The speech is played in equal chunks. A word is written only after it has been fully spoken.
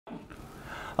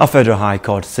A federal high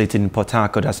court sitting in Port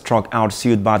Harcourt has struck out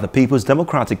suit by the People's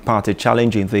Democratic Party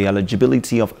challenging the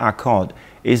eligibility of Accord,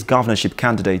 its governorship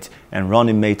candidate and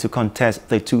running mate to contest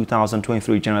the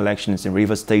 2023 general elections in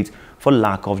Rivers State for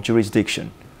lack of jurisdiction.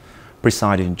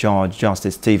 Presiding Judge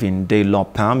Justice Stephen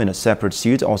Day-Lop-Pam in a separate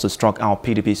suit also struck out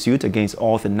PDP suit against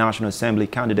all the National Assembly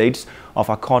candidates of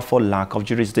Accord for lack of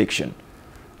jurisdiction.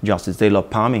 Justice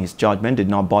Day-Lop-Pam in his judgment did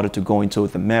not bother to go into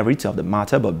the merits of the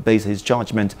matter but based his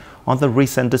judgment on the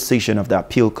recent decision of the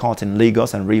appeal court in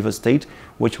Lagos and Rivers State,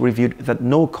 which reviewed that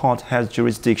no court has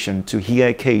jurisdiction to hear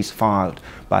a case filed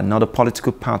by another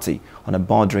political party on a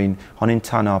bordering on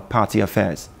internal party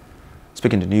affairs.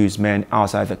 Speaking to newsmen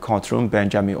outside the courtroom,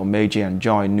 Benjamin Omeji and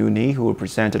Joy Nuni, who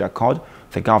represented Accord,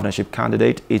 the governorship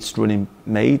candidate, its running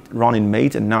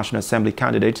mate and National Assembly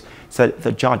candidate, said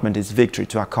the judgment is victory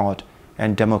to Accord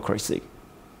and democracy.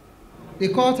 The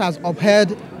court has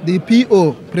upheld the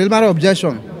PO, preliminary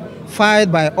objection,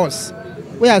 filed by us.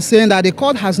 We are saying that the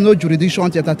court has no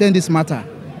jurisdiction to entertain this matter.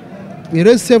 We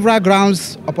raised several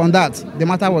grounds upon that. The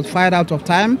matter was filed out of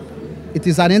time. It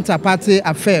is an inter-party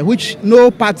affair which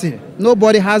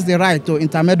nobody has the right to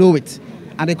intermeddle with.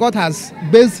 And the court has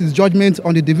based its judgment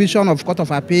on the division of Court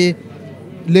of Appeal,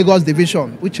 Lagos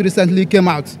Division, which recently came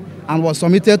out and was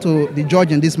submitted to the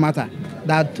judge in this matter,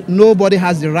 that nobody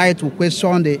has the right to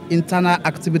question the internal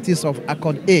activities of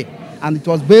Accord A. And it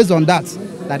was based on that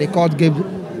the court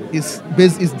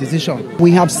based its decision.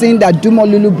 We have seen that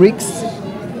Dumolulu Briggs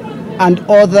and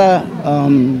other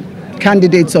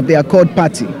candidates of the Accord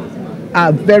Party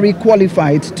are very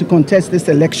qualified to contest this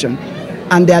election,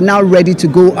 and they are now ready to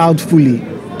go out fully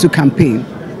to campaign.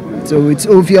 So it's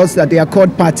obvious that the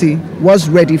Accord Party was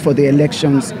ready for the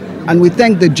elections, and we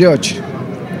thank the judge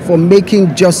for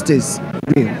making justice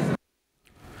real.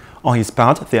 On his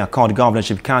part, the Accord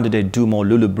governorship candidate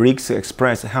Dumolulu Briggs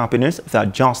expressed happiness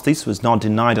that justice was not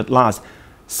denied at last,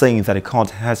 saying that the court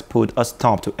has put a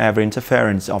stop to every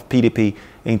interference of PDP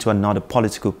into another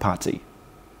political party.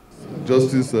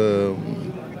 Justice, was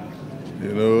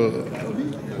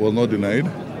not denied.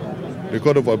 The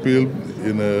Court of Appeal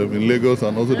in Lagos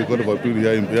and also the Court of Appeal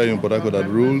here in Port Harcourt had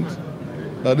ruled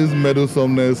that this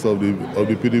meddlesomeness of the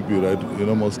PDP,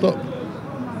 right, must stop.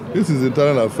 This is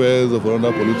internal affairs of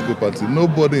another political party.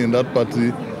 Nobody in that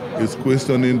party is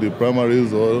questioning the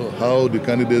primaries or how the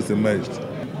candidates emerged.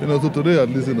 So today at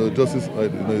least, justice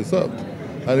is served.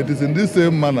 And it is in this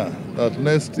same manner that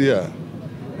next year,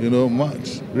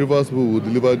 March, Rivers will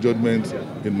deliver judgment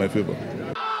in my favor.